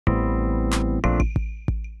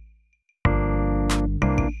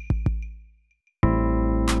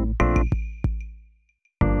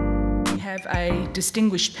have a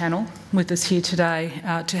distinguished panel with us here today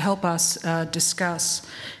to help us discuss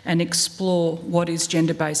and explore what is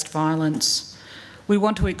gender-based violence. We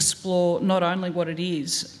want to explore not only what it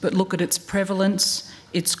is, but look at its prevalence,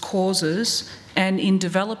 its causes, and in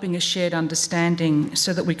developing a shared understanding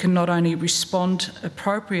so that we can not only respond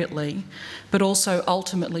appropriately, but also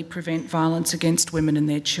ultimately prevent violence against women and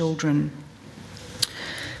their children.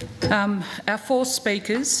 Our four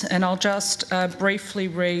speakers, and I'll just briefly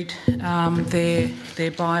read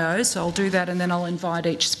their bios. I'll do that and then I'll invite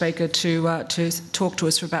each speaker to talk to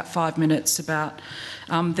us for about 5 minutes about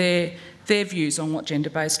their views on what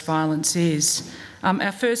gender-based violence is.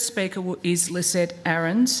 Our first speaker is Lisette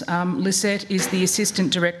Ahrens. Lisette is an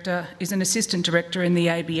assistant director in the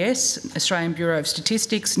ABS, Australian Bureau of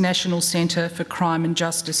Statistics, National Centre for Crime and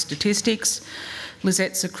Justice Statistics.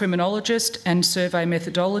 Lisette's a criminologist and survey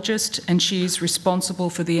methodologist, and she is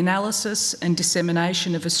responsible for the analysis and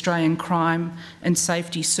dissemination of Australian crime and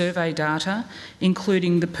safety survey data,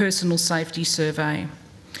 including the Personal Safety Survey.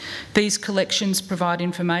 These collections provide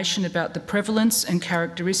information about the prevalence and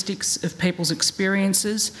characteristics of people's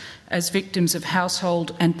experiences as victims of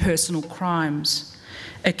household and personal crimes.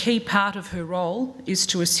 A key part of her role is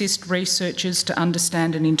to assist researchers to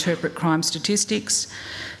understand and interpret crime statistics.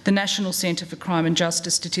 The National Centre for Crime and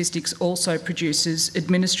Justice Statistics also produces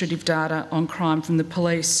administrative data on crime from the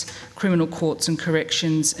police, criminal courts and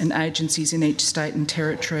corrections and agencies in each state and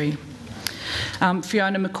territory.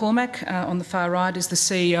 Fiona McCormack, on the far right, is the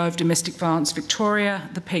CEO of Domestic Violence Victoria,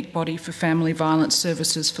 the peak body for family violence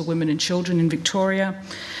services for women and children in Victoria.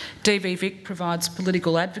 DVVic provides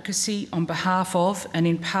political advocacy on behalf of and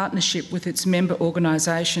in partnership with its member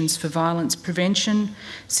organisations for violence prevention,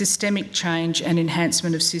 systemic change and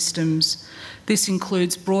enhancement of systems. This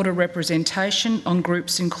includes broader representation on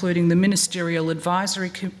groups including the Ministerial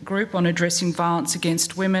Advisory Group on Addressing Violence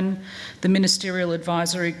Against Women, the Ministerial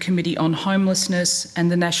Advisory Committee on Homelessness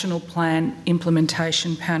and the National Plan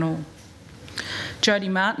Implementation Panel.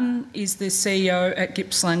 Jodie Martin is the CEO at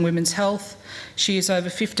Gippsland Women's Health. She has over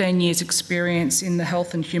 15 years' experience in the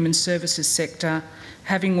health and human services sector,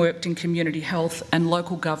 having worked in community health and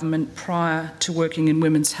local government prior to working in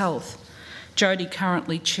women's health. Jodie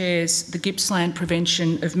currently chairs the Gippsland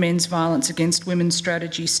Prevention of Men's Violence Against Women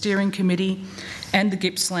Strategy Steering Committee and the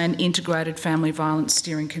Gippsland Integrated Family Violence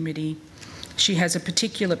Steering Committee. She has a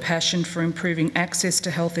particular passion for improving access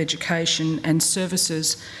to health education and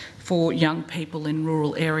services for young people in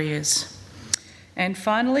rural areas. And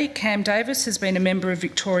finally, Cam Davis has been a member of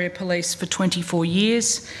Victoria Police for 24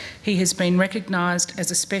 years. He has been recognised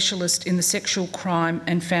as a specialist in the sexual crime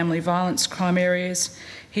and family violence crime areas.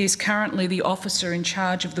 He is currently the officer in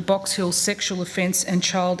charge of the Box Hill Sexual Offence and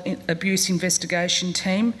Child Abuse Investigation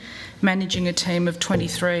Team, managing a team of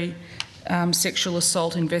 23 sexual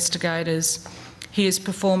assault investigators. He has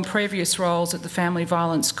performed previous roles at the Family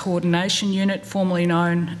Violence Coordination Unit, formerly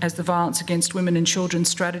known as the Violence Against Women and Children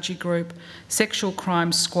Strategy Group, Sexual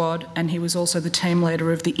Crimes Squad, and he was also the team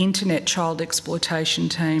leader of the Internet Child Exploitation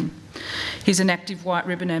Team. He's an active White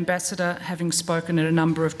Ribbon ambassador, having spoken at a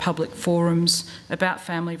number of public forums about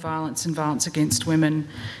family violence and violence against women.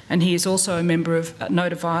 And he is also a member of No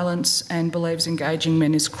to Violence and believes engaging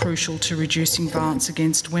men is crucial to reducing violence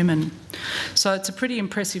against women. So it's a pretty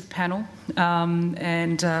impressive panel,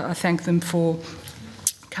 and I thank them for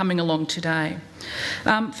coming along today.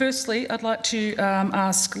 Firstly, I'd like to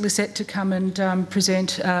ask Lisette to come and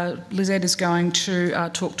present. Lisette is going to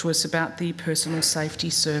talk to us about the Personal Safety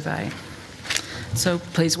Survey. So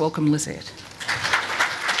please welcome Lisette.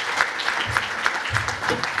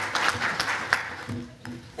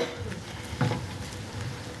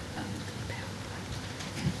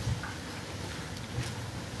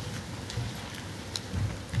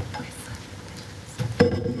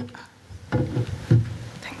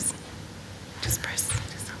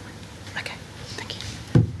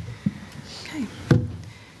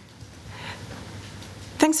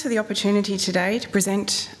 Thanks for the opportunity today to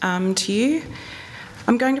present to you.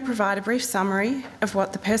 I'm going to provide a brief summary of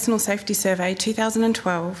what the Personal Safety Survey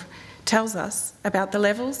 2012 tells us about the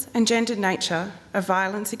levels and gendered nature of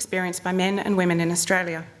violence experienced by men and women in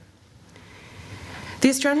Australia. The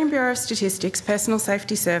Australian Bureau of Statistics Personal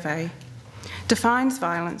Safety Survey defines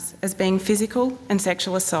violence as being physical and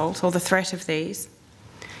sexual assault, or the threat of these.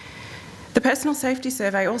 The Personal Safety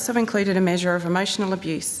Survey also included a measure of emotional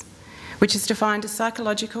abuse, which is defined as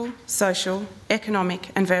psychological, social, economic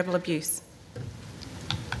and verbal abuse.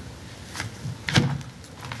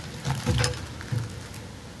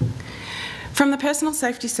 From the Personal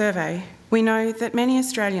Safety Survey, we know that many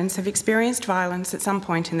Australians have experienced violence at some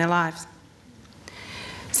point in their lives.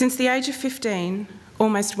 Since the age of 15,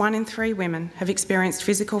 almost 1 in 3 women have experienced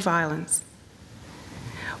physical violence.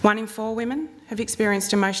 1 in 4 women have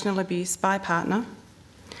experienced emotional abuse by a partner.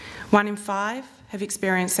 1 in 5 have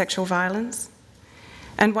experienced sexual violence.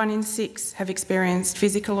 And 1 in 6 have experienced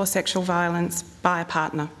physical or sexual violence by a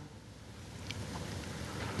partner.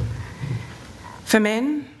 For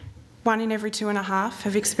men, 1 in every 2.5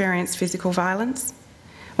 have experienced physical violence.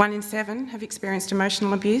 1 in 7 have experienced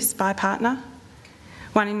emotional abuse by a partner.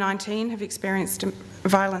 1 in 19 have experienced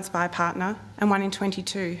violence by a partner, and 1 in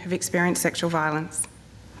 22 have experienced sexual violence.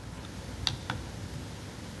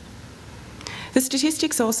 The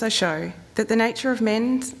statistics also show that the nature of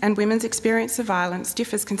men's and women's experience of violence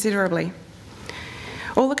differs considerably.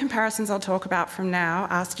 All the comparisons I'll talk about from now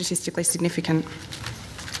are statistically significant.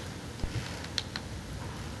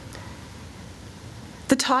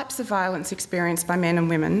 The types of violence experienced by men and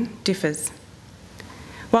women differs.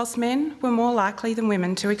 Whilst men were more likely than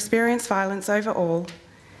women to experience violence overall,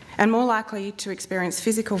 and more likely to experience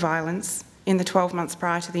physical violence in the 12 months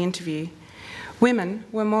prior to the interview, women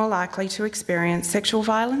were more likely to experience sexual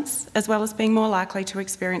violence, as well as being more likely to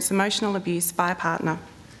experience emotional abuse by a partner.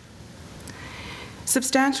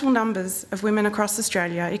 Substantial numbers of women across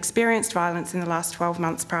Australia experienced violence in the last 12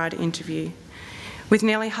 months prior to interview, with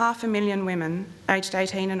nearly 500,000 women aged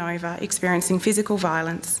 18 and over experiencing physical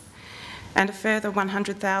violence, and a further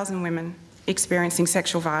 100,000 women experiencing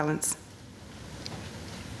sexual violence.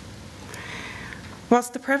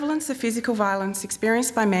 Whilst the prevalence of physical violence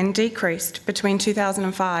experienced by men decreased between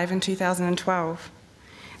 2005 and 2012,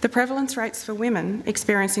 the prevalence rates for women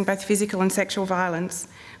experiencing both physical and sexual violence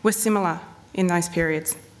were similar in those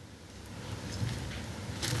periods.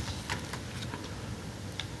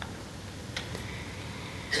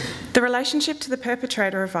 The relationship to the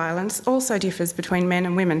perpetrator of violence also differs between men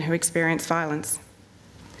and women who experience violence.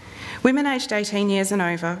 Women aged 18 years and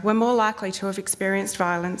over were more likely to have experienced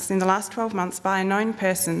violence in the last 12 months by a known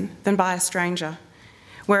person than by a stranger,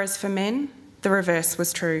 whereas for men, the reverse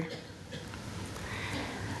was true.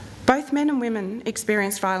 Both men and women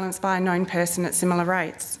experienced violence by a known person at similar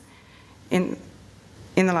rates in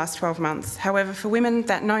the last 12 months. However, for women,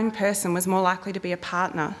 that known person was more likely to be a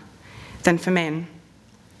partner than for men.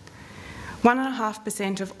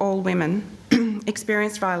 1.5% of all women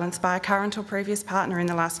experienced violence by a current or previous partner in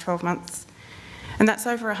the last 12 months, and that's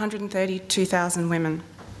over 132,000 women.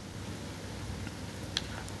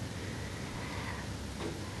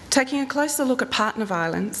 Taking a closer look at partner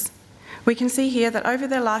violence, we can see here that over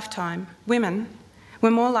their lifetime, women were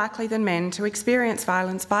more likely than men to experience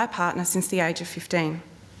violence by a partner since the age of 15.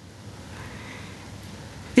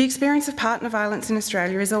 The experience of partner violence in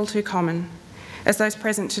Australia is all too common, as those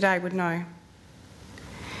present today would know.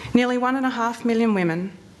 Nearly 1.5 million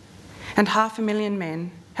women and 500,000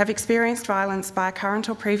 men have experienced violence by a current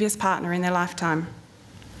or previous partner in their lifetime.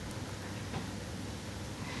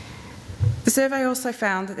 The survey also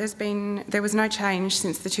found that there was no change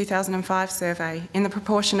since the 2005 survey in the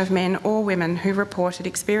proportion of men or women who reported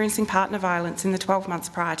experiencing partner violence in the 12 months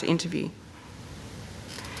prior to interview.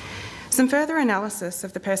 Some further analysis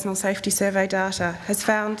of the Personal Safety Survey data has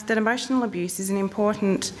found that emotional abuse is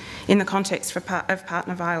important in the context of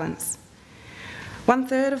partner violence.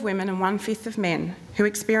 1/3 of women and 1/5 of men who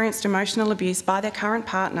experienced emotional abuse by their current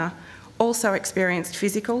partner also experienced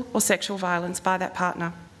physical or sexual violence by that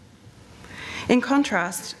partner. In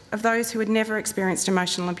contrast, of those who had never experienced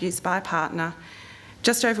emotional abuse by a partner,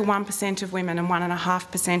 just over 1% of women and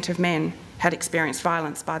 1.5% of men had experienced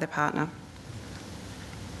violence by their partner.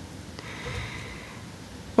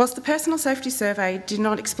 Whilst the Personal Safety Survey did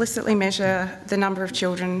not explicitly measure the number of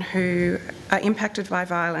children who are impacted by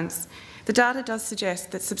violence, the data does suggest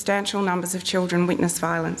that substantial numbers of children witness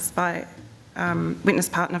partner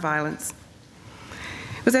violence.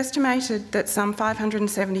 It was estimated that some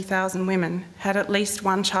 570,000 women had at least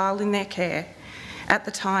one child in their care at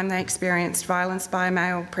the time they experienced violence by a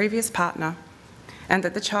male previous partner, and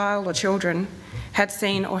that the child or children had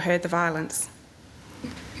seen or heard the violence.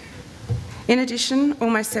 In addition,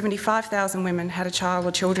 almost 75,000 women had a child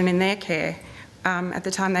or children in their care at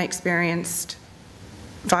the time they experienced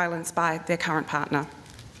violence by their current partner.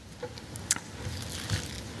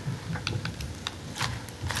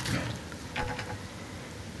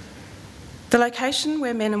 The location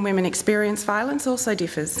where men and women experience violence also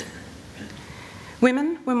differs.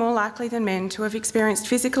 Women were more likely than men to have experienced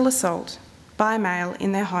physical assault by a male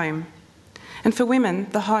in their home. And for women,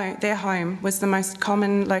 their home was the most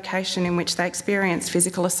common location in which they experienced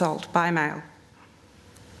physical assault by a male.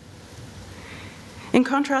 In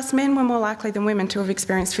contrast, men were more likely than women to have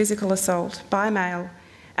experienced physical assault by a male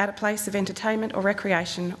at a place of entertainment or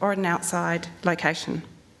recreation or at an outside location.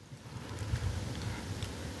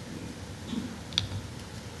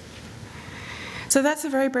 So that's a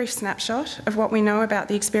very brief snapshot of what we know about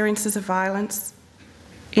the experiences of violence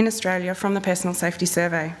in Australia from the Personal Safety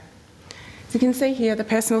Survey. As you can see here, the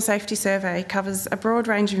Personal Safety Survey covers a broad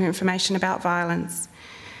range of information about violence.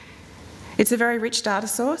 It's a very rich data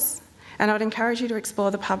source, and I would encourage you to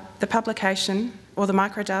explore the publication or the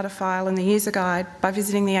microdata file and the user guide by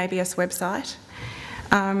visiting the ABS website.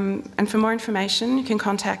 And for more information, you can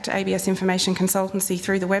contact ABS Information Consultancy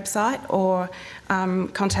through the website, or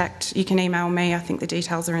you can email me. I think the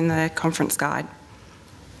details are in the conference guide.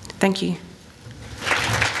 Thank you.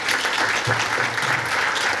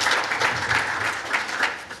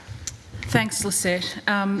 Thanks, Lisette.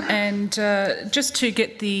 Just to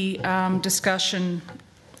get the discussion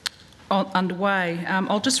underway,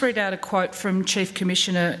 I'll just read out a quote from Chief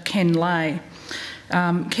Commissioner Ken Lay.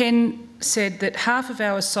 Ken said that half of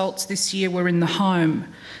our assaults this year were in the home.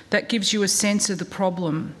 That gives you a sense of the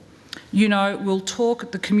problem. You know, we'll talk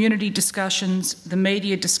at the community discussions, the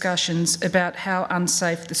media discussions about how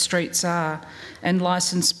unsafe the streets are and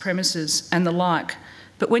licensed premises and the like.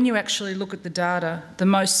 But when you actually look at the data, the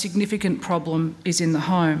most significant problem is in the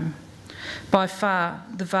home. By far,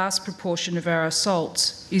 the vast proportion of our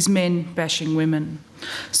assaults is men bashing women.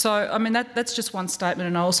 So, I mean, that's just one statement,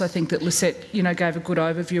 and I also think that Lisette, gave a good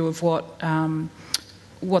overview of what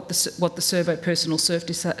the survey, Personal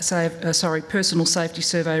Safety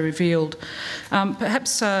Survey revealed.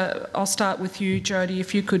 Perhaps I'll start with you, Jodie,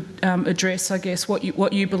 if you could address, I guess, what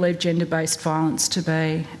you believe gender-based violence to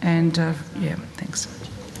be, and yeah, thanks.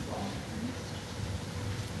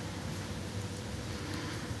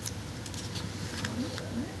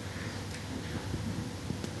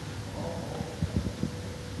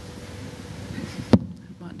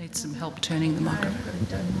 Some help turning the microphone.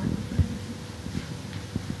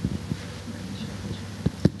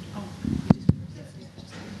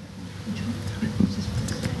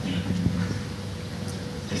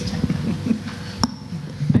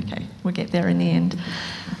 Okay, we'll get there in the end.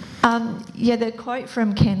 Yeah, the quote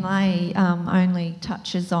from Ken Lay only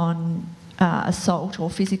touches on assault or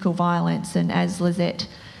physical violence, and as Lisette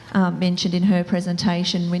mentioned in her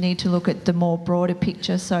presentation, we need to look at the more broader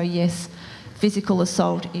picture. So yes, physical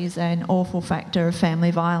assault is an awful factor of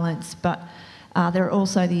family violence, but there are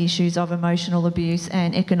also the issues of emotional abuse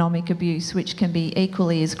and economic abuse, which can be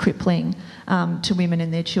equally as crippling to women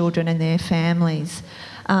and their children and their families.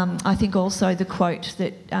 I think also the quote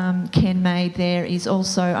that Ken made there is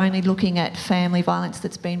also only looking at family violence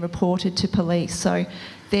that's been reported to police. So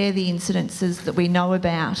they're the incidences that we know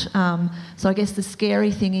about. So I guess the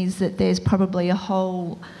scary thing is that there's probably a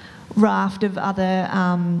whole raft of other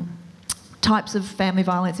types of family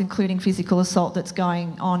violence, including physical assault, that's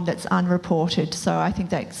going on that's unreported. So I think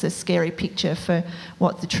that's a scary picture for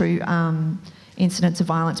what the true incidence of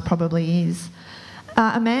violence probably is.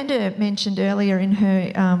 Amanda mentioned earlier in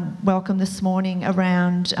her welcome this morning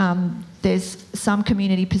around there's some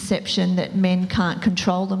community perception that men can't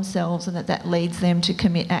control themselves and that leads them to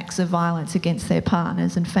commit acts of violence against their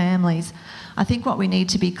partners and families. I think what we need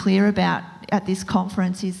to be clear about at this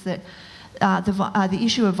conference is that the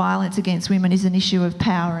issue of violence against women is an issue of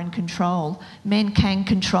power and control. Men can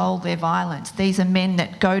control their violence. These are men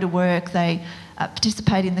that go to work, they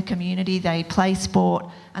participate in the community, they play sport,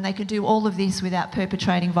 and they can do all of this without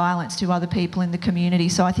perpetrating violence to other people in the community.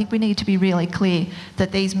 So I think we need to be really clear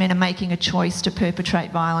that these men are making a choice to perpetrate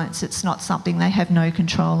violence. It's not something they have no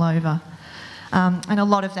control over. And a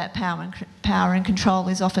lot of that power and control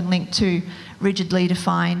is often linked to rigidly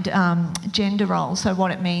defined gender roles, so what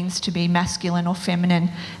it means to be masculine or feminine,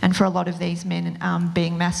 and for a lot of these men,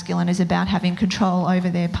 being masculine is about having control over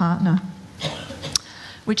their partner.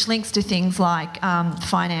 Which links to things like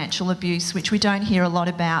financial abuse, which we don't hear a lot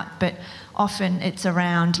about, but often it's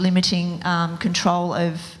around limiting control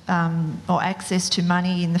of or access to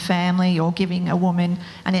money in the family, or giving a woman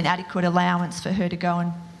an inadequate allowance for her to go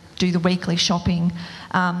and do the weekly shopping.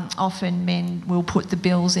 Often men will put the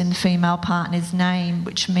bills in the female partner's name,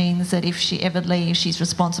 which means that if she ever leaves, she's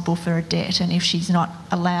responsible for a debt, and if she's not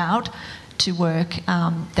allowed to work,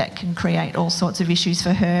 that can create all sorts of issues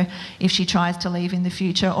for her if she tries to leave in the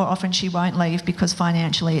future, or often she won't leave because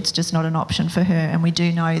financially it's just not an option for her. And we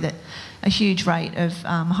do know that a huge rate of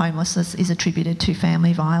homelessness is attributed to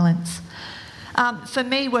family violence. For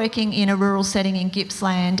me, working in a rural setting in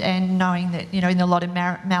Gippsland and knowing that, in the lot of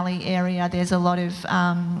Mallee area, there's a lot of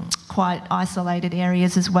quite isolated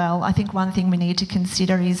areas as well. I think one thing we need to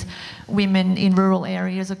consider is women in rural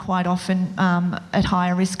areas are quite often at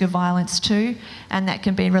higher risk of violence too, and that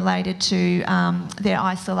can be related to their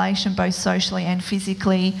isolation both socially and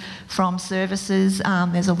physically from services.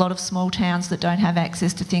 There's a lot of small towns that don't have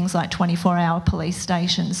access to things like 24-hour police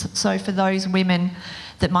stations. So for those women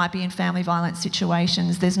that might be in family violence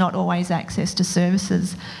situations, there's not always access to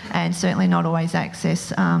services and certainly not always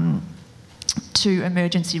access to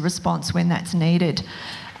emergency response when that's needed.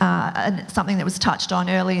 And something that was touched on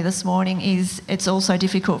earlier this morning is it's also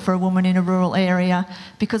difficult for a woman in a rural area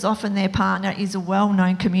because often their partner is a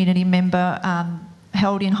well-known community member,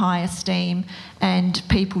 held in high esteem, and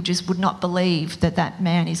people just would not believe that that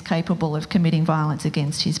man is capable of committing violence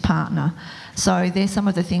against his partner. So there's some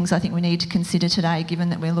of the things I think we need to consider today, given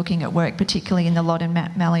that we're looking at work, particularly in the Loddon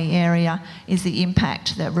Mallee area, is the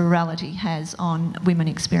impact that rurality has on women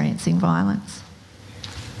experiencing violence.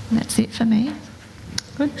 And that's it for me.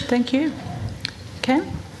 Good, thank you. Cam?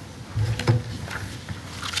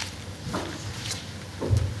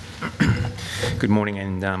 Good morning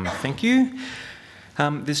and thank you.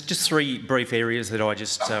 There's just three brief areas that I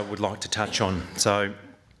just would like to touch on. So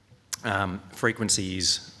frequency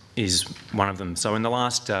is one of them. So in the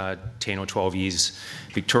last 10 or 12 years,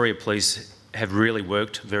 Victoria Police have really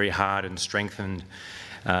worked very hard and strengthened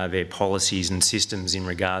their policies and systems in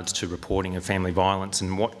regards to reporting of family violence,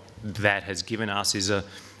 and what that has given us is a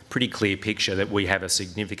pretty clear picture that we have a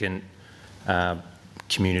significant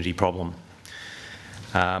community problem.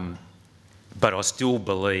 But I still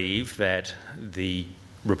believe that the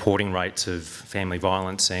reporting rates of family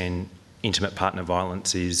violence and intimate partner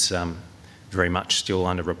violence is very much still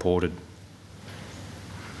underreported.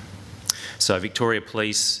 So Victoria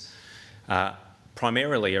Police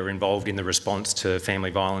primarily are involved in the response to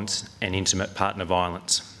family violence and intimate partner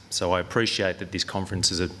violence. So I appreciate that this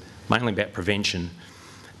conference is mainly about prevention,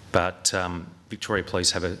 but Victoria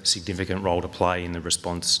Police have a significant role to play in the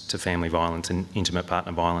response to family violence and intimate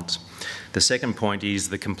partner violence. The second point is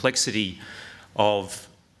the complexity of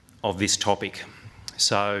this topic.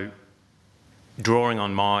 So drawing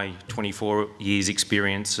on my 24 years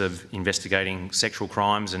experience of investigating sexual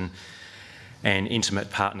crimes and intimate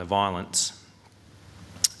partner violence,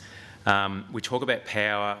 we talk about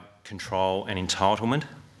power, control and entitlement.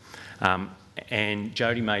 And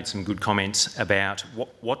Jodie made some good comments about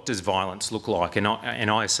what does violence look like, and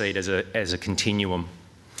I see it as a continuum.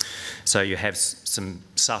 So you have some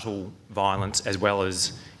subtle violence as well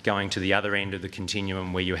as going to the other end of the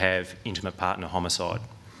continuum where you have intimate partner homicide.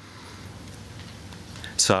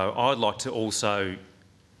 So I'd like to also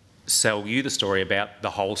sell you the story about the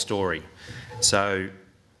whole story. So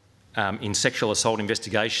in sexual assault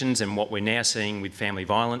investigations and what we're now seeing with family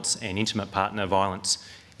violence and intimate partner violence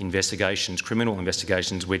investigations, criminal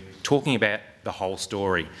investigations, we're talking about the whole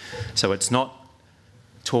story. So it's not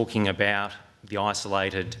talking about the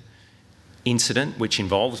isolated incident which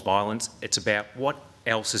involves violence, it's about what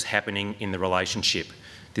else is happening in the relationship.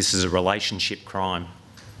 This is a relationship crime.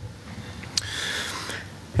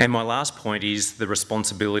 And my last point is the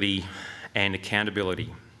responsibility and accountability.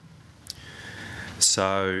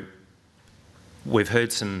 So we've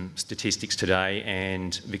heard some statistics today,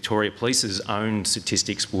 and Victoria Police's own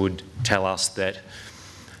statistics would tell us that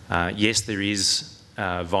yes, there is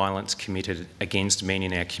violence committed against men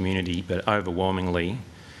in our community, but overwhelmingly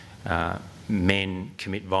men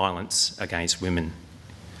commit violence against women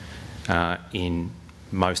in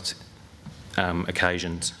most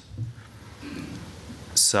occasions.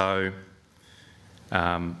 So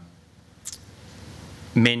men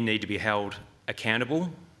need to be held accountable.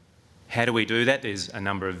 How do we do that? There's a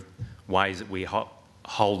number of ways that we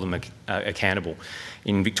hold them accountable.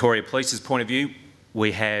 In Victoria Police's point of view,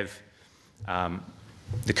 we have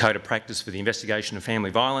the Code of Practice for the Investigation of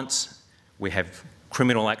Family Violence. We have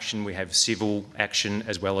criminal action, we have civil action,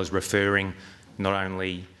 as well as referring not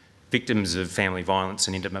only victims of family violence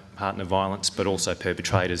and intimate partner violence, but also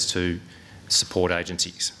perpetrators to support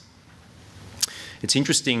agencies. It's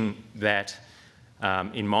interesting that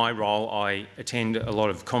in my role, I attend a lot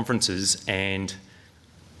of conferences, and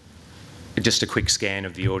just a quick scan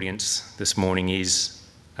of the audience this morning is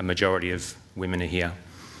a majority of women are here.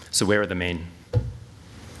 So where are the men?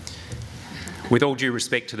 With all due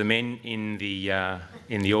respect to the men in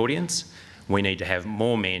the audience, we need to have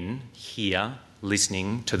more men here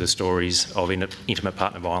listening to the stories of intimate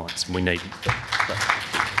partner violence. We need.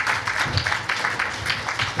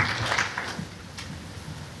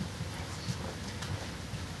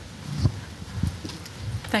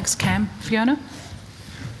 Thanks, Cam. Fiona?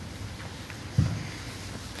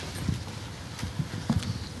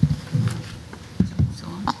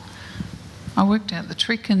 I worked out the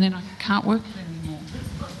trick and then I can't work it anymore.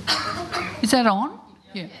 Is that on?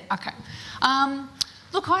 Yeah, okay.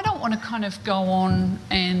 Look, I don't want to kind of go on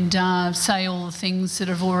and say all the things that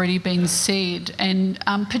have already been said, and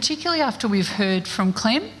particularly after we've heard from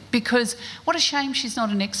Clem, because what a shame she's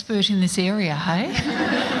not an expert in this area, hey?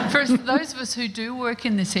 For those of us who do work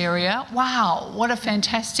in this area, wow, what a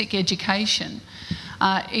fantastic education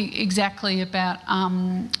exactly about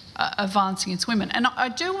violence against women. And I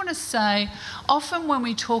do want to say, often when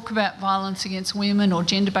we talk about violence against women or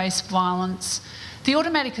gender-based violence, the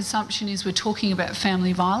automatic assumption is we're talking about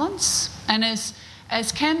family violence. And as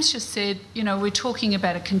Cam's just said, you know, we're talking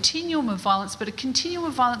about a continuum of violence, but a continuum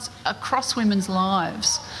of violence across women's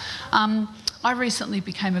lives. I recently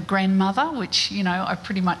became a grandmother, which, you know, I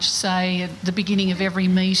pretty much say at the beginning of every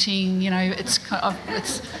meeting, you know,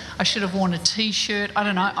 I should have worn a T-shirt. I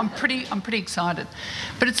don't know. I'm pretty excited.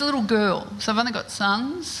 But it's a little girl, so I've only got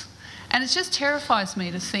sons. And it just terrifies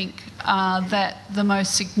me to think that the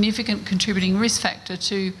most significant contributing risk factor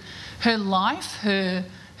to her life, her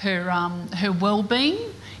well-being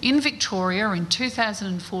in Victoria in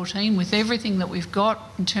 2014, with everything that we've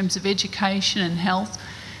got in terms of education and health,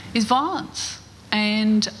 is violence.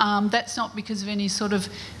 And that's not because of any sort of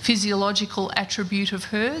physiological attribute of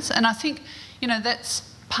hers. And I think, you know, that's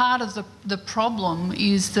part of the problem,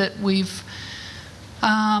 is that we've,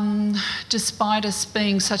 despite us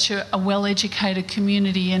being such a well-educated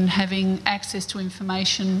community and having access to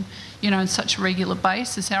information, you know, on such a regular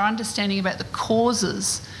basis, our understanding about the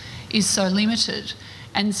causes is so limited.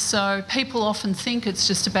 And so people often think it's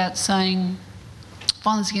just about saying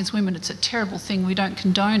violence against women, it's a terrible thing, we don't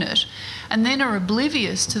condone it, and then are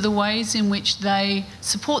oblivious to the ways in which they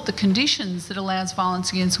support the conditions that allows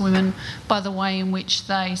violence against women, by the way in which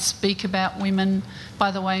they speak about women, by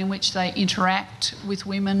the way in which they interact with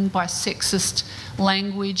women, by sexist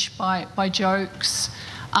language, by jokes,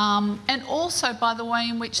 and also by the way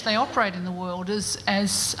in which they operate in the world.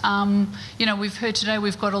 As you know, we've heard today,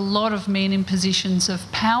 we've got a lot of men in positions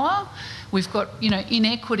of power. We've got, you know,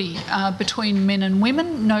 inequity between men and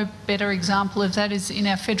women. No better example of that is in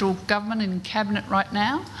our federal government and cabinet right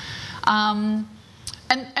now. And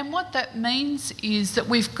what that means is that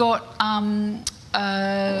we've got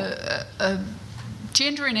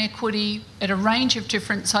gender inequity at a range of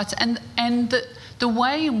different sites, and the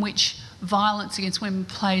way in which violence against women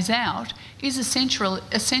plays out is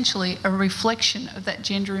essentially a reflection of that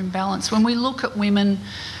gender imbalance. When we look at women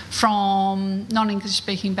from non-English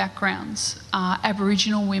speaking backgrounds,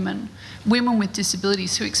 Aboriginal women, women with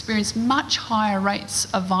disabilities who experience much higher rates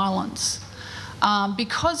of violence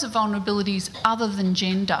because of vulnerabilities other than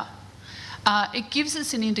gender, it gives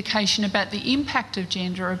us an indication about the impact of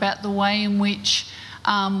gender, about the way in which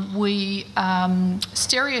we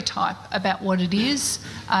stereotype about what it is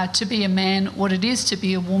to be a man, what it is to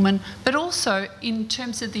be a woman, but also in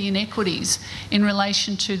terms of the inequities in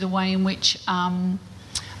relation to the way in which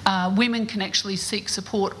women can actually seek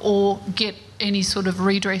support or get any sort of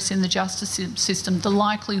redress in the justice system, the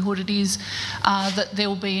likelihood it is that there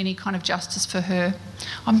will be any kind of justice for her.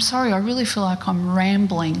 I'm sorry, I really feel like I'm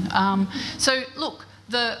rambling. So look,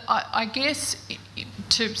 I guess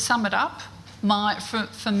to sum it up,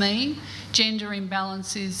 for me, gender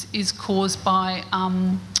imbalance is caused by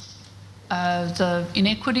the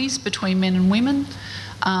inequities between men and women,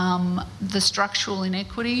 the structural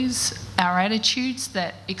inequities, our attitudes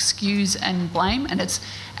that excuse and blame, and it's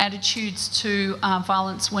attitudes to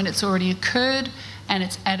violence when it's already occurred, and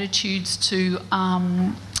it's attitudes to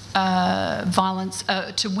violence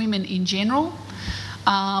to women in general.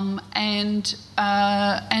 And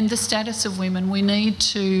the status of women. We need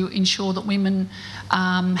to ensure that women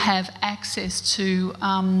have access to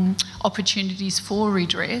opportunities for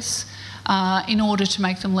redress in order to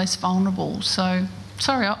make them less vulnerable. So,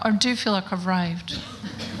 sorry, I do feel like I've raved.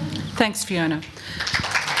 Thanks, Fiona.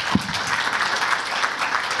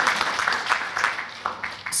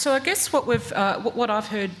 So I guess what I've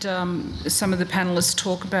heard some of the panellists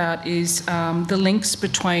talk about is the links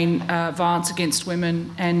between violence against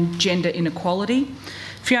women and gender inequality.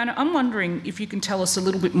 Fiona, I'm wondering if you can tell us a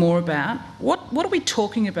little bit more about what are we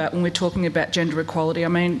talking about when we're talking about gender equality? I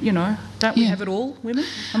mean, you know, don't we have it all, women?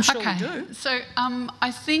 I'm sure we do. So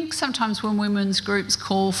I think sometimes when women's groups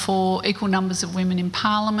call for equal numbers of women in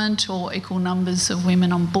Parliament or equal numbers of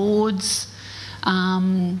women on boards,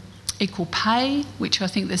 equal pay, which I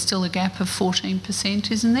think there's still a gap of 14%,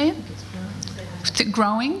 isn't there? It's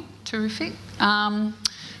growing, terrific.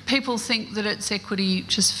 People think that it's equity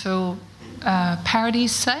just for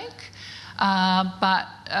parity's sake, but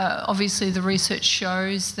obviously the research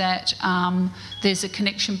shows that there's a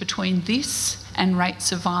connection between this and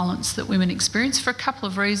rates of violence that women experience for a couple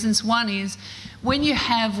of reasons. One is when you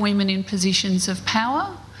have women in positions of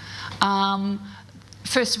power,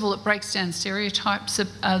 first of all, it breaks down stereotypes,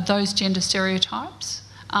 those gender stereotypes,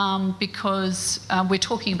 because we're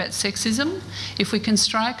talking about sexism. If we can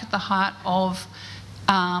strike at the heart of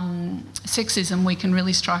sexism, we can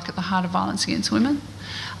really strike at the heart of violence against women.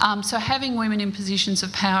 So having women in positions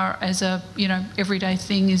of power as a everyday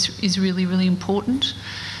thing is really, really important.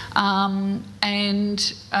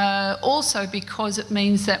 And also because it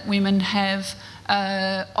means that women have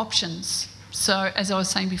options. So as I was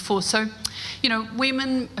saying before, so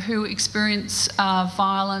women who experience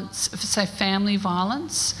violence, say family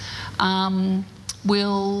violence,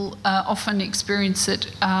 will often experience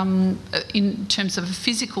it in terms of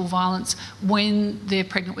physical violence when they're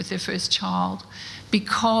pregnant with their first child,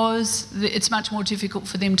 because it's much more difficult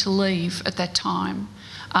for them to leave at that time.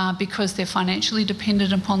 Because they're financially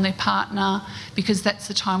dependent upon their partner, because that's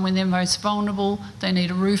the time when they're most vulnerable, they need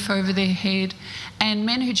a roof over their head. And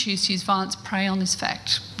men who choose to use violence prey on this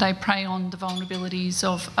fact. They prey on the vulnerabilities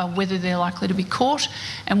of whether they're likely to be caught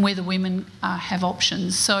and whether women have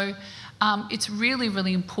options. So it's really,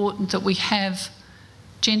 really important that we have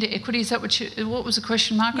gender equity. Is that what was the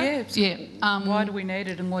question, Margaret? Yeah. Why do we need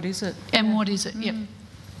it and what is it? And what is it? Yep.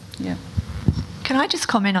 Yeah. Can I just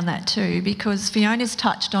comment on that too? Because Fiona's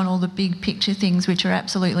touched on all the big picture things which are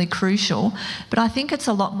absolutely crucial, but I think it's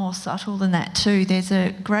a lot more subtle than that too. There's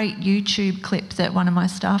a great YouTube clip that one of my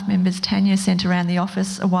staff members, Tanya, sent around the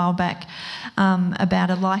office a while back about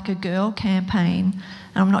a Like a Girl campaign.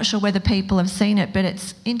 And I'm not sure whether people have seen it, but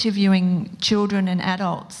it's interviewing children and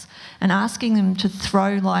adults and asking them to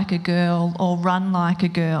throw like a girl or run like a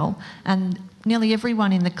girl. And nearly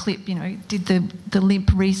everyone in the clip, did the limp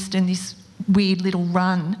wrist and this weird little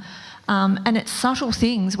run. And it's subtle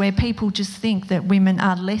things where people just think that women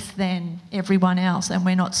are less than everyone else and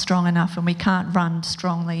we're not strong enough and we can't run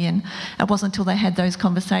strongly. And it wasn't until they had those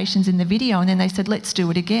conversations in the video and then they said, let's do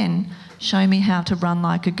it again. Show me how to run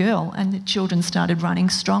like a girl. And the children started running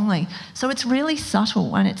strongly. So it's really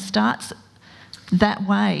subtle and it starts that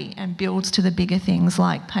way and builds to the bigger things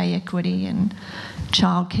like pay equity and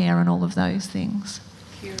childcare and all of those things.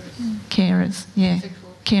 Carers, yeah.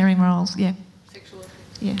 Caring roles, yeah. Sexual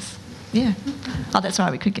yes, yeah. Oh, that's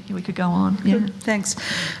right. We could go on. Yeah. Good, thanks.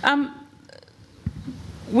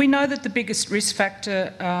 We know that the biggest risk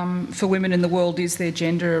factor for women in the world is their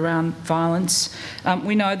gender around violence.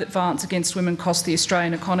 We know that violence against women costs the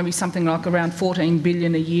Australian economy something like around $14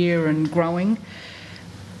 billion a year and growing.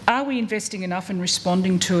 Are we investing enough in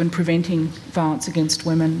responding to and preventing violence against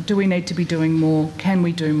women? Do we need to be doing more? Can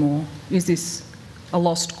we do more? Is this a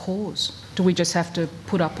lost cause? Do we just have to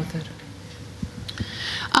put up with it?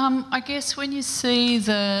 I guess when you see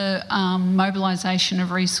the mobilisation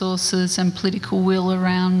of resources and political will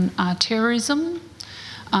around terrorism,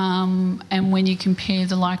 and when you compare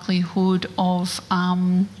the likelihood of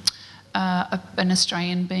an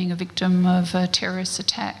Australian being a victim of a terrorist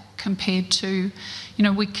attack compared to,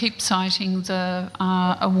 we keep citing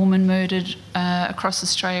a woman murdered across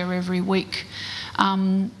Australia every week.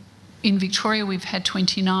 In Victoria, we've had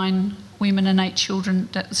 29 women and 8 children.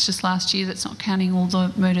 That was just last year. That's not counting all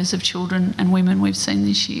the murders of children and women we've seen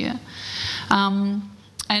this year. And,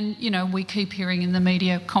 we keep hearing in the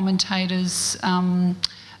media commentators,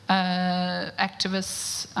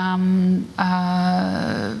 activists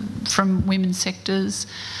from women's sectors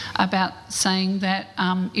about saying that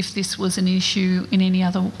if this was an issue in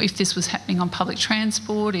if this was happening on public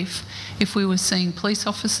transport, if we were seeing police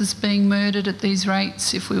officers being murdered at these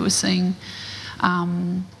rates, if we were seeing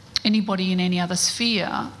anybody in any other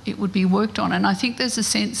sphere, it would be worked on. And I think there's a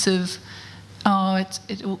sense of,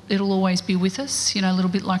 it'll always be with us, a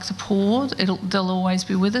little bit like the poor, they'll always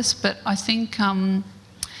be with us. But I think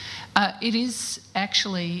it is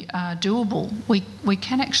actually doable. We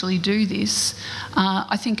can actually do this.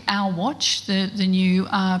 I think Our Watch, the new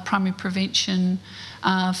Primary Prevention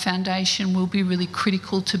Foundation, will be really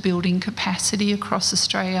critical to building capacity across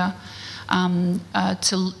Australia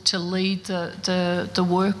to lead the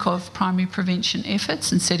work of primary prevention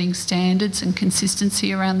efforts and setting standards and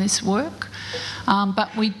consistency around this work.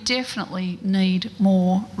 But we definitely need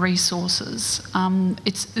more resources.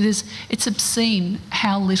 It's obscene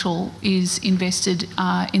how little is invested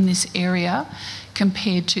in this area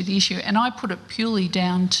compared to the issue. And I put it purely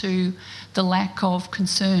down to the lack of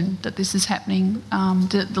concern that this is happening,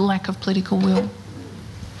 the lack of political will.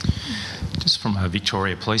 Just from a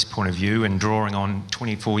Victoria Police point of view and drawing on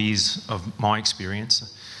 24 years of my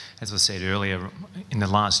experience as I said earlier, in the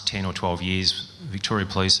last 10 or 12 years, Victoria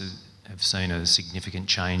Police have seen a significant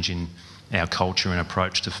change in our culture and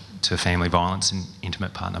approach to family violence and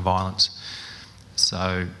intimate partner violence.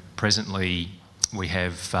 So presently we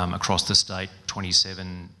have across the state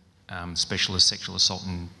 27 specialist sexual assault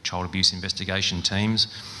and child abuse investigation teams,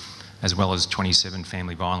 as well as 27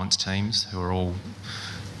 family violence teams who are all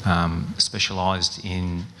specialised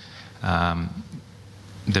in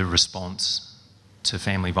the response to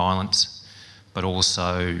family violence, but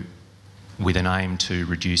also with an aim to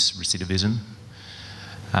reduce recidivism.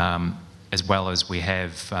 As well as we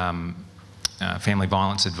have family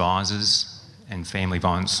violence advisors and family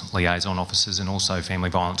violence liaison officers, and also family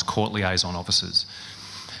violence court liaison officers.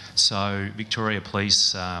 So Victoria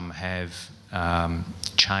Police have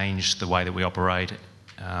changed the way that we operate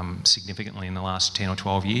significantly in the last 10 or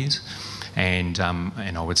 12 years, and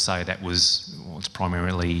I would say that was it's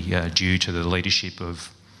primarily due to the leadership of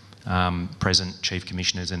present Chief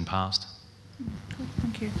Commissioners and past.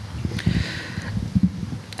 Thank you.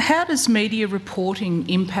 How does media reporting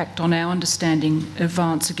impact on our understanding of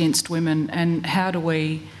violence against women, and how do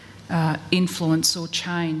we influence or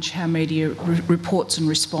change how media reports and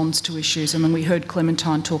responds to issues? I mean, we heard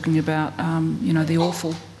Clementine talking about, you know, the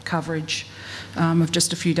awful coverage of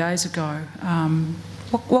just a few days ago.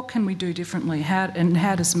 What can we do differently? How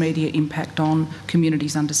does media impact on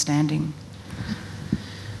communities' understanding?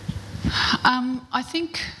 I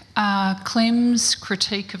think Clem's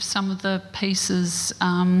critique of some of the pieces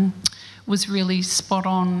was really spot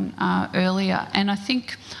on earlier, and I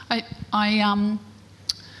think I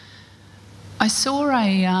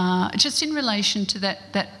saw just in relation to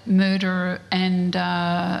that murder and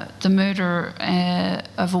the murder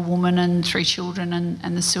of a woman and 3 children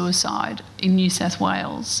and the suicide in New South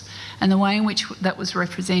Wales, and the way in which that was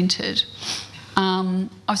represented.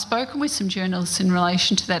 I've spoken with some journalists in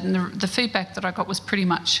relation to that, and the feedback that I got was pretty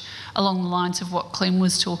much along the lines of what Clem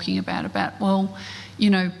was talking about, well, you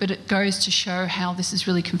know, but it goes to show how this is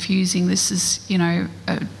really confusing. This is, you know,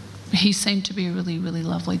 he seemed to be a really, really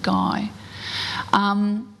lovely guy.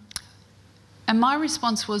 And my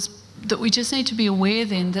response was that we just need to be aware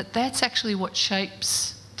then that that's actually what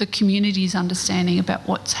shapes the community's understanding about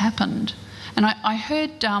what's happened. And I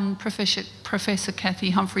heard Professor Kathy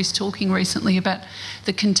Humphries talking recently about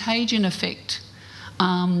the contagion effect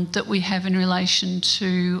that we have in relation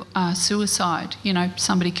to suicide. You know,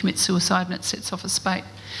 somebody commits suicide and it sets off a spate.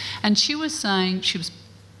 And she was saying, she was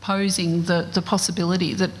posing the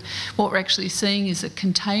possibility that what we're actually seeing is a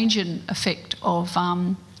contagion effect of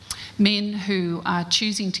men who are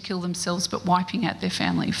choosing to kill themselves but wiping out their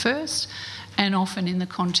family first, and often in the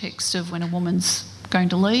context of when a woman's going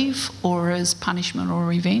to leave, or as punishment or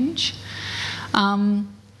revenge.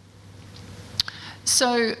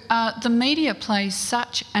 So the media plays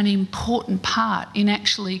such an important part in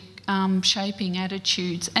actually shaping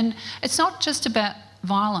attitudes. And it's not just about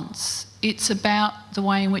violence, it's about the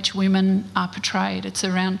way in which women are portrayed. It's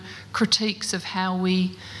around critiques of how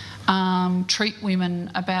we treat women,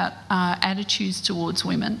 about attitudes towards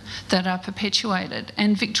women that are perpetuated.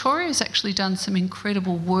 And Victoria's actually done some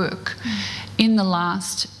incredible work in the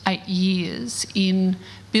last 8 years in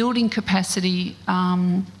building capacity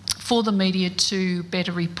for the media to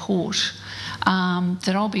better report,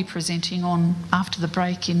 that I'll be presenting on after the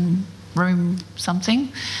break in room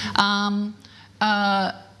something.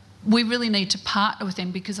 We really need to partner with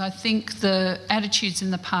them, because I think the attitudes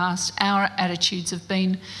in the past, our attitudes have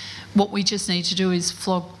been, what we just need to do is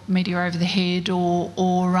flog media over the head, or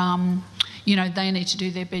you know, they need to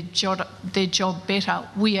do their job better.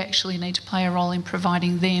 We actually need to play a role in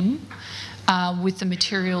providing them with the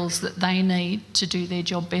materials that they need to do their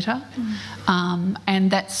job better.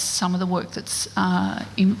 And that's some of the work that's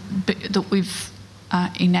that we've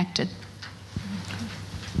enacted.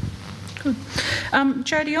 Good.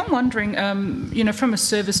 Jodie, I'm wondering, you know, from a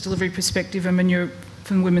service delivery perspective, I mean, you're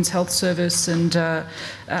from the Women's Health Service, and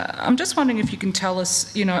I'm just wondering if you can tell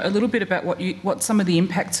us, you know, a little bit about what some of the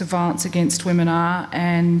impacts of violence against women are,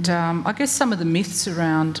 and I guess some of the myths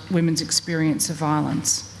around women's experience of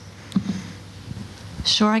violence.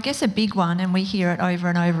 Sure, I guess a big one, and we hear it over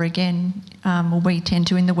and over again, we tend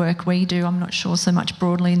to in the work we do, I'm not sure so much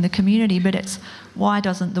broadly in the community, but it's why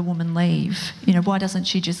doesn't the woman leave? You know, why doesn't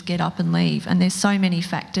she just get up and leave? And there's so many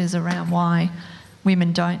factors around why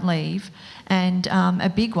women don't leave. And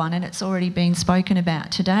a big one, and it's already been spoken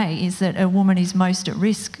about today, is that a woman is most at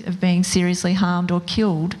risk of being seriously harmed or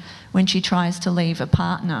killed when she tries to leave a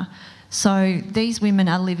partner. So these women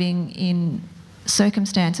are living in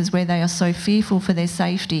circumstances where they are so fearful for their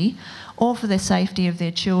safety, or for the safety of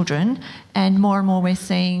their children. And more we're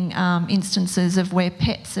seeing instances of where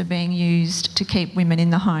pets are being used to keep women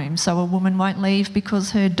in the home. So a woman won't leave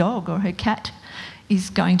because her dog or her cat is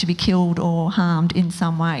going to be killed or harmed in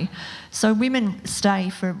some way. So women stay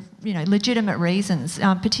for, you know, legitimate reasons,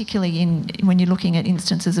 particularly when you're looking at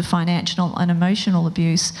instances of financial and emotional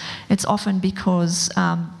abuse. It's often because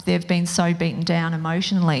they've been so beaten down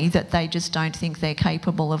emotionally that they just don't think they're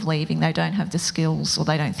capable of leaving. They don't have the skills, or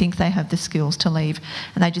they don't think they have the skills to leave,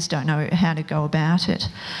 and they just don't know how to go about it.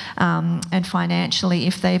 And financially,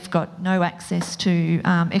 if they've got no access to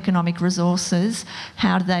economic resources,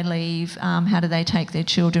 how do they leave? How do they take their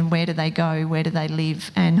children? Where do they go? Where do they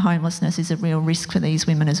live? And homelessness is a real risk for these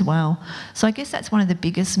women as well. So I guess that's one of the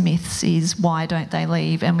biggest myths, is why don't they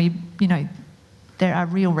leave? And we, you know, there are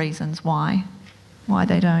real reasons why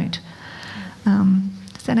they don't.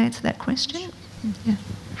 Does that answer that question? Yeah.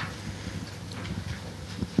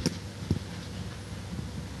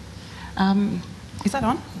 Is that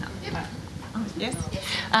on? No. No. Yes.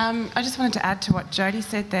 I just wanted to add to what Jodie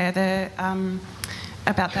said there,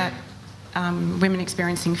 about that women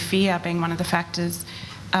experiencing fear being one of the factors.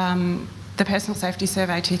 The Personal Safety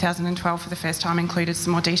Survey 2012 for the first time included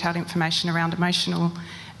some more detailed information around emotional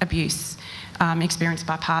abuse experienced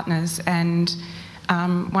by partners, and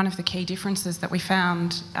one of the key differences that we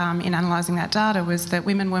found in analysing that data was that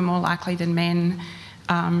women were more likely than men,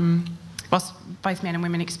 whilst both men and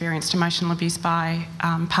women experienced emotional abuse by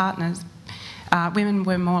partners, women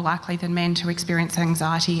were more likely than men to experience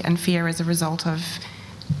anxiety and fear as a result of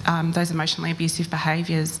those emotionally abusive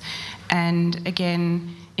behaviours. And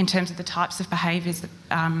again, in terms of the types of behaviours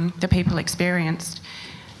that people experienced,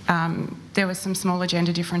 there were some smaller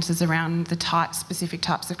gender differences around the specific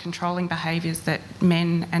types of controlling behaviours that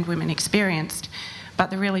men and women experienced. But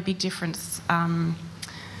the really big difference,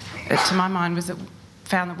 to my mind, was that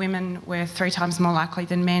found that women were 3 times more likely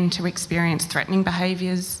than men to experience threatening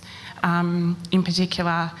behaviours, in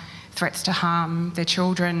particular threats to harm their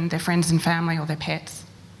children, their friends and family, or their pets.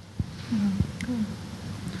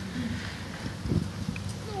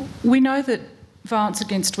 We know that violence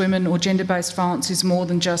against women, or gender-based violence, is more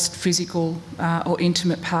than just physical or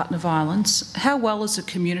intimate partner violence. How well as a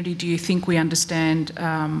community do you think we understand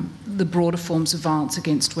the broader forms of violence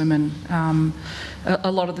against women?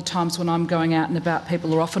 A lot of the times when I'm going out and about,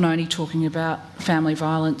 people are often only talking about family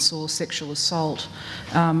violence or sexual assault.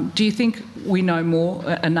 Do you think we know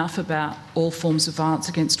enough about all forms of violence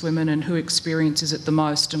against women and who experiences it the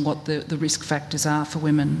most, and what the risk factors are for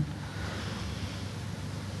women?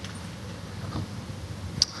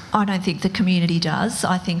 I don't think the community does.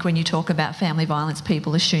 I think when you talk about family violence,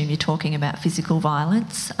 people assume you're talking about physical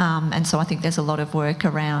violence. And so I think there's a lot of work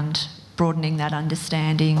around broadening that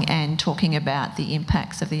understanding and talking about the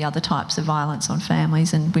impacts of the other types of violence on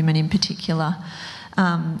families and women in particular.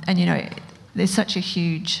 And, you know, there's such a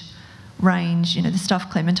huge range, you know, the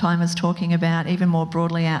stuff Clementine was talking about, even more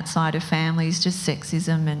broadly outside of families, just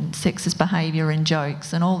sexism and sexist behaviour and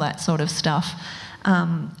jokes and all that sort of stuff.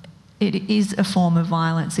 It is a form of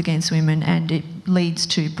violence against women, and it leads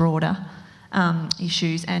to broader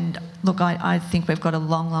issues. And look, I think we've got a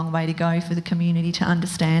long, long way to go for the community to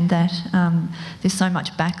understand that. There's so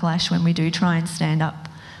much backlash when we do try and stand up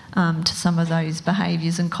to some of those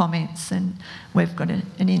behaviours and comments, and we've got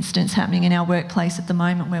an instance happening in our workplace at the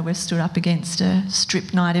moment where we've stood up against a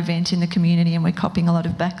strip night event in the community, and we're copping a lot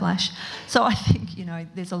of backlash. So I think, you know,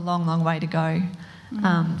 there's a long, long way to go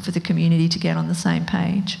for the community to get on the same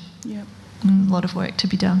page. Yeah. A lot of work to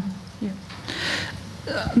be done. Yeah.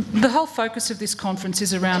 The whole focus of this conference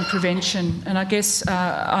is around prevention, and I guess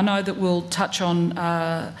I know that we'll touch on,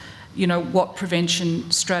 you know, what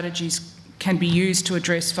prevention strategies can be used to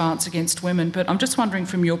address violence against women, but I'm just wondering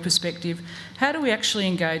from your perspective, how do we actually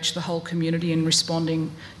engage the whole community in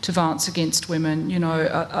responding to violence against women? You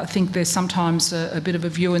know, I think there's sometimes a bit of a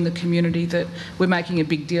view in the community that we're making a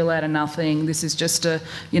big deal out of nothing. This is just a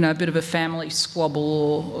bit of a family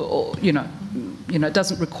squabble, or you know, it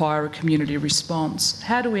doesn't require a community response.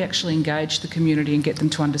 How do we actually engage the community and get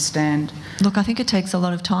them to understand? Look, I think it takes a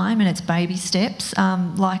lot of time, and it's baby steps.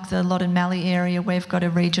 Like the Loddon Mallee area, we've got a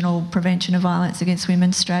regional prevention of violence against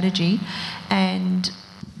women strategy, and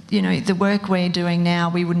you know, the work we're doing now,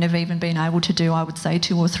 we wouldn't have even been able to do, I would say,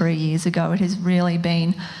 2 or 3 years ago. It has really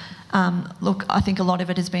been, look, I think a lot of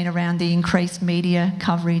it has been around the increased media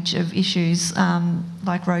coverage of issues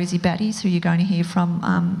like Rosie Batty's, who you're going to hear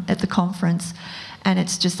from at the conference. And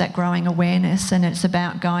it's just that growing awareness, and it's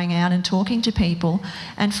about going out and talking to people.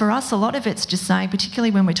 And for us, a lot of it's just saying,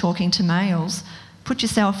 particularly when we're talking to males, put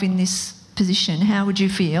yourself in this position. How would you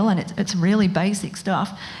feel? And it's really basic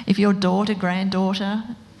stuff. If your daughter, granddaughter,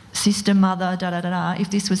 sister, mother, if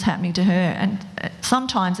this was happening to her. And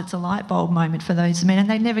sometimes it's a light bulb moment for those men, and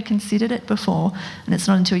they never considered it before. And it's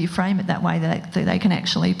not until you frame it that way that they can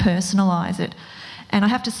actually personalise it. And I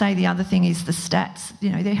have to say the other thing is the stats.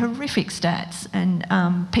 You know, they're horrific stats, and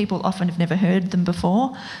people often have never heard them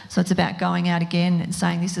before. So it's about going out again and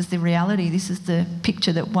saying this is the reality, this is the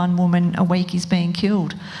picture that one woman a week is being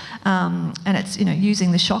killed. And it's, you know,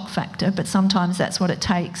 using the shock factor, but sometimes that's what it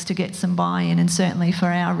takes to get some buy-in, and certainly for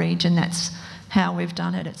our region that's how we've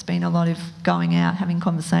done it. It's been a lot of going out, having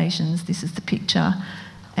conversations, this is the picture,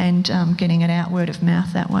 and getting it out word of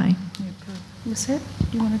mouth that way. Yeah, good. Lisette,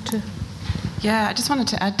 you wanted to... Yeah, I just wanted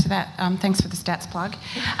to add to that. Thanks for the stats plug.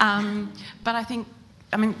 But I think,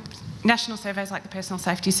 national surveys like the Personal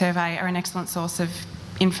Safety Survey are an excellent source of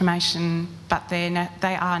information, but they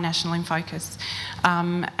are national in focus.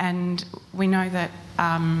 And we know that,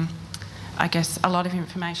 I guess, a lot of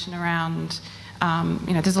information around,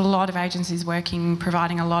 there's a lot of agencies working,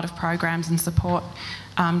 providing a lot of programs and support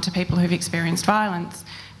to people who've experienced violence.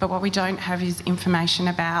 But what we don't have is information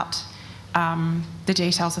about the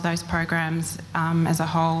details of those programs as a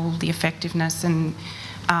whole, the effectiveness, and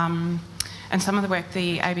some of the work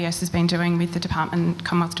the ABS has been doing with the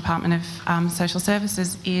Commonwealth Department of Social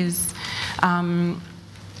Services is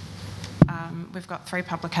we've got 3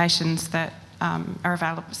 publications that are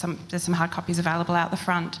available. There's some hard copies available out the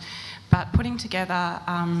front, but putting together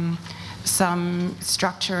some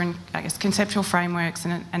structure and, I guess, conceptual frameworks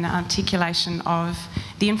and an articulation of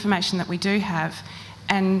the information that we do have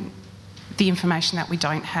and the information that we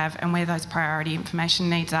don't have, and where those priority information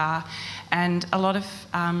needs are. And a lot of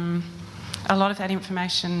that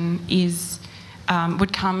information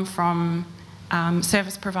would come from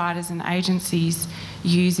service providers and agencies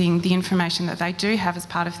using the information that they do have as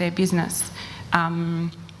part of their business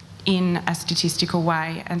in a statistical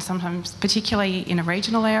way, and sometimes, particularly in a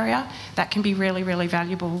regional area, that can be really, really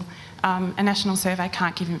valuable. A national survey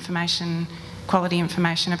can't give quality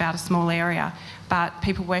information about a small area, but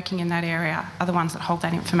people working in that area are the ones that hold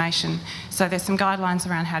that information. So there's some guidelines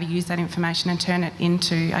around how to use that information and turn it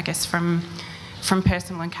into, I guess, from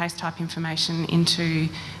personal and case type information into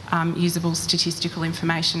usable statistical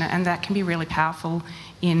information, and that can be really powerful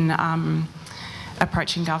in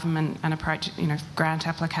approaching government and grant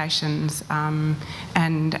applications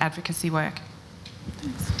and advocacy work.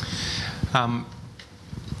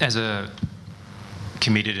 As a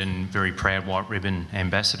committed and very proud White Ribbon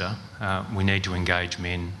ambassador, we need to engage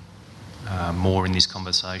men more in this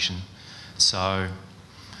conversation. So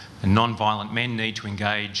non-violent men need to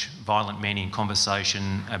engage violent men in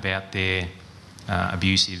conversation about their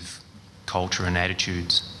abusive culture and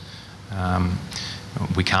attitudes.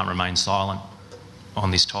 We can't remain silent on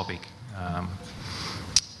this topic.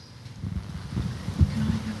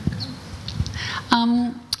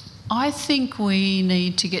 I think we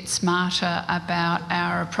need to get smarter about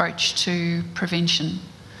our approach to prevention.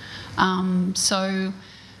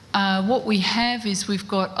 What we have is we've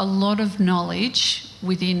got a lot of knowledge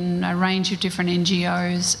within a range of different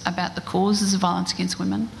NGOs about the causes of violence against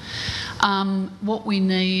women. What we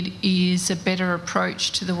need is a better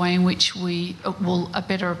approach to the way in which a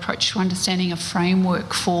better approach to understanding a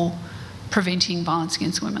framework for preventing violence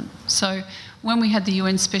against women. So when we had the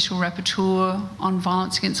UN Special Rapporteur on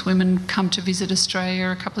violence against women come to visit Australia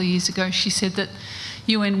a couple of years ago, she said that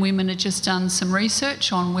UN Women had just done some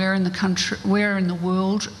research on where in the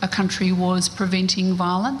world a country was preventing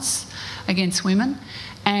violence against women,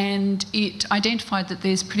 and it identified that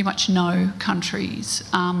there's pretty much no countries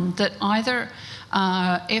that either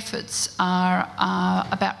efforts are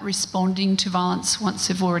about responding to violence once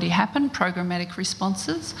they've already happened, programmatic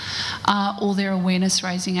responses, or their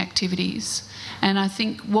awareness-raising activities. And I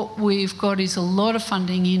think what we've got is a lot of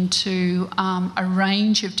funding into a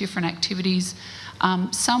range of different activities.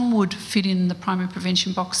 Some would fit in the primary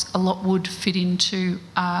prevention box, a lot would fit into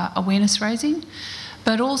awareness-raising,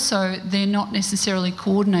 but also they're not necessarily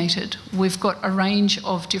coordinated. We've got a range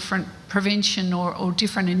of different prevention or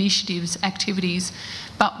different initiatives, activities,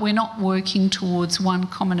 but we're not working towards one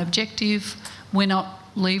common objective. We're not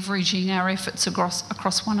leveraging our efforts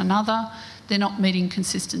across one another. They're not meeting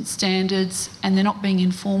consistent standards, and they're not being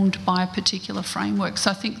informed by a particular framework.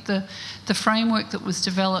 So I think the framework that was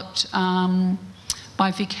developed by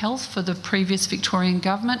Vic Health for the previous Victorian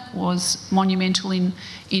government was monumental in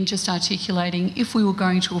just articulating if we were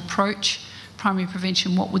going to approach primary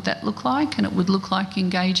prevention, what would that look like? And it would look like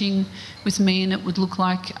engaging with men, it would look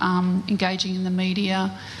like engaging in the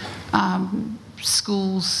media,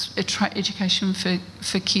 schools, education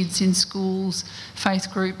for kids in schools,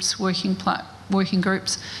 faith groups, working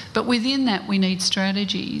groups. But within that, we need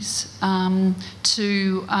strategies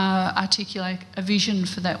to articulate a vision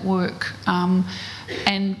for that work.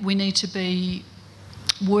 And we need to be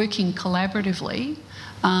working collaboratively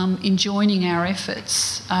in joining our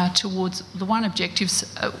efforts towards the one objectives,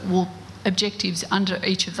 objectives under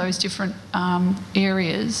each of those different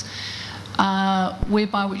areas,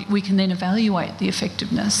 whereby we can then evaluate the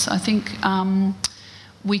effectiveness. I think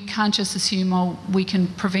we can't just assume, oh, we can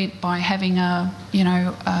prevent by having a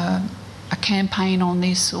campaign on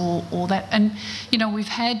this or that. And, you know, we've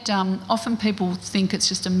had, often people think it's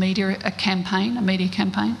just a media campaign.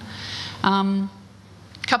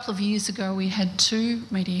 A couple of years ago, we had 2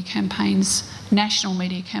 media campaigns, national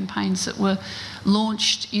media campaigns, that were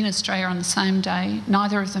launched in Australia on the same day.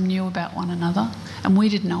 Neither of them knew about one another, and we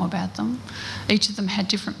didn't know about them. Each of them had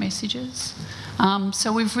different messages.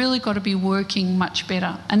 So we've really got to be working much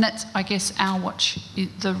better, and that's, I guess, our watch.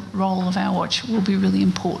 The role of our watch will be really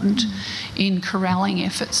important in corralling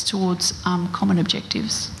efforts towards common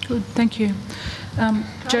objectives. Good, thank you.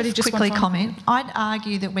 Jodie, just quickly comment. I'd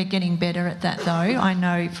argue that we're getting better at that, though. I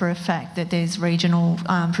know for a fact that there's regional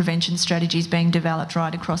prevention strategies being developed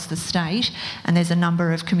right across the state, and there's a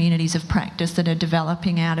number of communities of practice that are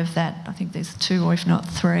developing out of that. I think there's 2 or if not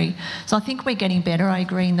 3. So I think we're getting better. I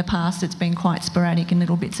agree in the past it's been quite sporadic in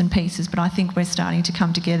little bits and pieces, but I think we're starting to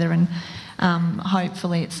come together, and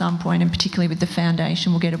hopefully at some point, and particularly with the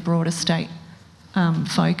foundation, we'll get a broader state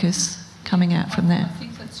focus coming out from that. I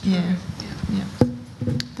think that's true. Yeah.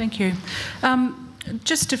 Thank you.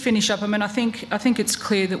 Just to finish up, I mean, I think it's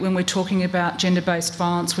clear that when we're talking about gender-based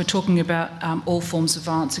violence, we're talking about all forms of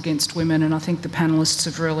violence against women, and I think the panellists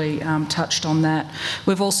have really touched on that.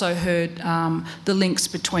 We've also heard the links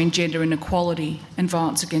between gender inequality and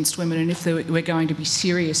violence against women, and if we're going to be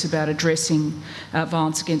serious about addressing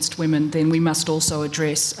violence against women, then we must also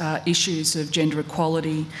address issues of gender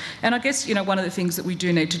equality. And I guess, you know, one of the things that we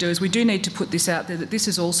do need to do is we do need to put this out there, that this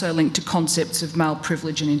is also linked to concepts of male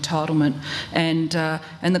privilege and entitlement, and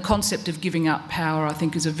the concept of giving up power, I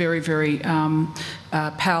think, is a very, very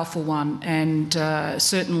powerful one. And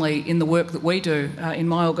certainly in the work that we do in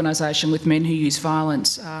my organisation with Men Who Use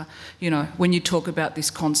Violence, you know, when you talk about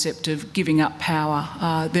this concept of giving up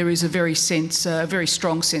power, there is a very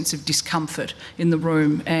strong sense of discomfort in the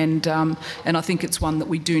room, and I think it's one that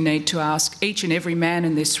we do need to ask each and every man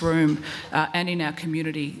in this room and in our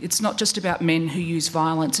community. It's not just about men who use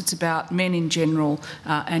violence; it's about men in general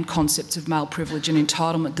and concepts of male privilege and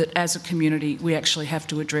entitlement that, as a community, we actually have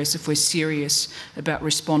to address if we're serious about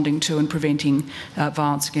responding to and preventing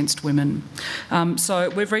violence against women. So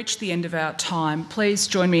we've reached the end of our time. Please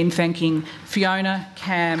join me in thanking Fiona,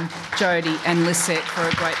 Cam, Jodie and Lisette for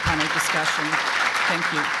a great panel discussion.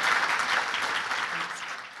 Thank you.